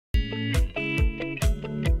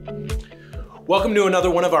Welcome to another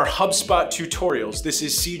one of our HubSpot tutorials. This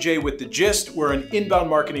is CJ with The Gist. We're an inbound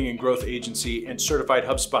marketing and growth agency and certified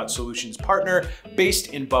HubSpot solutions partner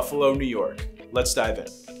based in Buffalo, New York. Let's dive in.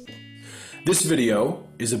 This video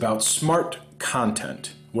is about smart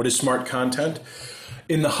content. What is smart content?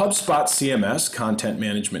 In the HubSpot CMS, content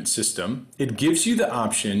management system, it gives you the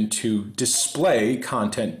option to display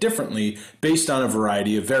content differently based on a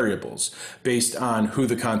variety of variables, based on who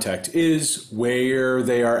the contact is, where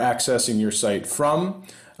they are accessing your site from,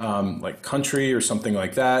 like country or something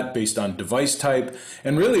like that, based on device type,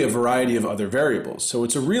 and really a variety of other variables. So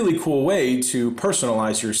it's a really cool way to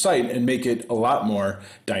personalize your site and make it a lot more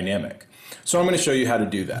dynamic. So I'm going to show you how to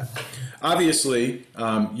do that. Obviously,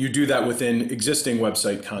 you do that within existing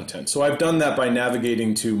website content. So I've done that by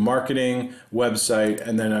navigating to marketing, website,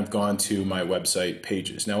 and then I've gone to my website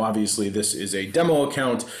pages. Now, obviously, this is a demo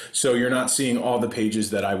account, so you're not seeing all the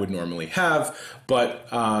pages that I would normally have, but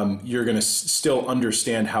you're going to still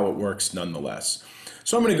understand how it works nonetheless.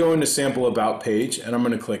 So I'm going to go into sample about page, and I'm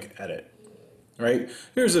going to click edit. Right?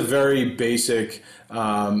 Here's a very basic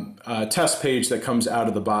test page that comes out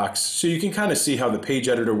of the box, so you can kind of see how the page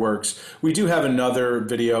editor works. We do have another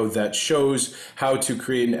video that shows how to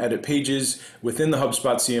create and edit pages within the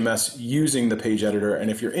HubSpot CMS using the page editor, and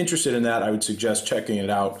if you're interested in that, I would suggest checking it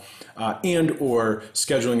out and or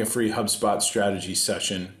scheduling a free HubSpot strategy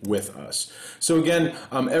session with us. So again,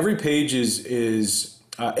 every page is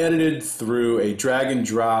edited through a drag and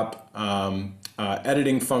drop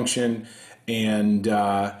editing function. And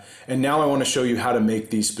now I want to show you how to make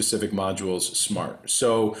these specific modules smart.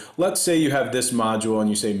 So let's say you have this module and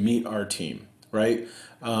you say meet our team, right?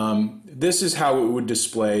 This is how it would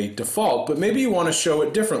display default, but maybe you want to show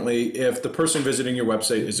it differently if the person visiting your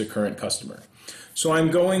website is a current customer. So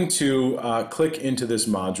I'm going to click into this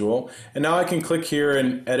module, and now I can click here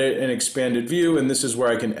and edit an expanded view, and this is where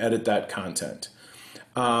I can edit that content.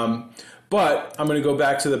 But I'm going to go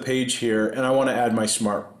back to the page here, and I want to add my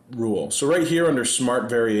smart rule. So right here under smart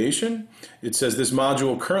variation, it says this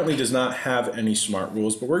module currently does not have any smart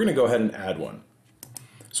rules, but we're going to go ahead and add one.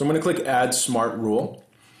 So I'm going to click add smart rule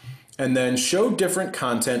and then show different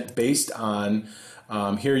content based on,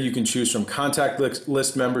 here you can choose from contact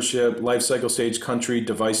list membership, lifecycle stage, country,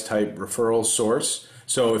 device type, referral source.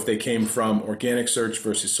 So if they came from organic search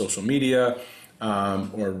versus social media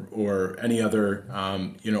or any other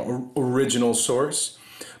original source.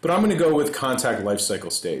 But I'm going to go with contact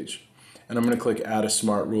lifecycle stage, and I'm going to click add a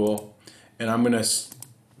smart rule, and I'm going to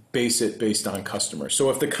base it based on customer. So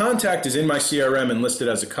if the contact is in my CRM and listed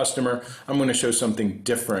as a customer, I'm going to show something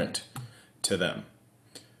different to them,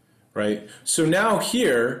 right? So now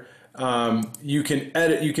here you can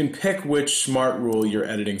edit, you can pick which smart rule you're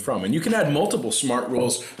editing from, and you can add multiple smart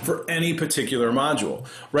rules for any particular module.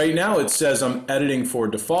 Right now it says I'm editing for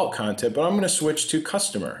default content, but I'm going to switch to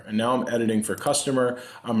customer, and now I'm editing for customer.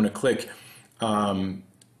 I'm going to click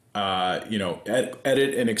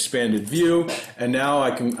edit an expanded view, and now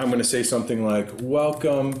I'm going to say something like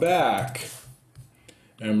welcome back,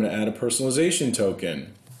 and I'm going to add a personalization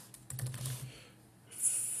token.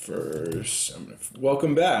 First, I'm going to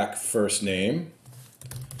welcome back, first name.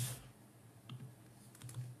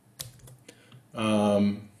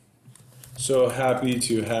 So happy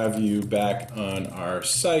to have you back on our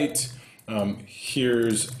site.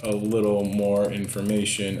 Here's a little more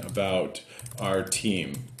information about our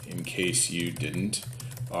team in case you didn't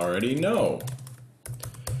already know.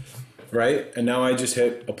 Right? And now I just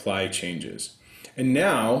hit apply changes. And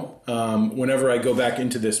now, whenever I go back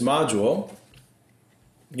into this module,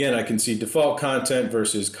 again, I can see default content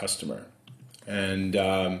versus customer, and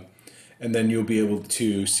then you'll be able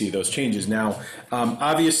to see those changes. Now,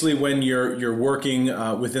 obviously, when you're working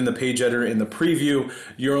within the page editor in the preview,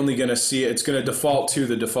 you're only going to see it's going to default to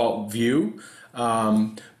the default view.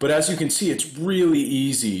 But as you can see, it's really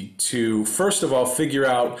easy to, first of all, figure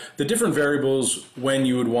out the different variables when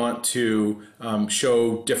you would want to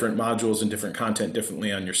show different modules and different content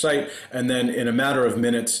differently on your site. And then in a matter of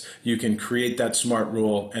minutes, you can create that smart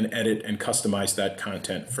rule and edit and customize that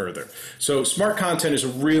content further. So smart content is a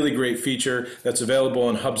really great feature that's available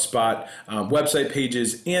on HubSpot website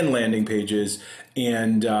pages and landing pages.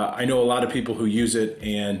 And I know a lot of people who use it,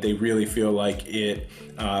 and they really feel like it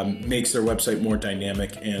makes their website more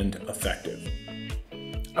dynamic and effective.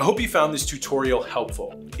 I hope you found this tutorial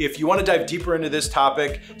helpful. If you want to dive deeper into this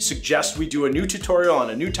topic, suggest we do a new tutorial on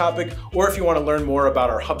a new topic, or if you want to learn more about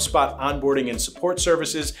our HubSpot onboarding and support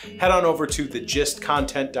services, head on over to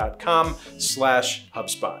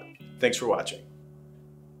thegistcontent.com/HubSpot. Thanks for watching.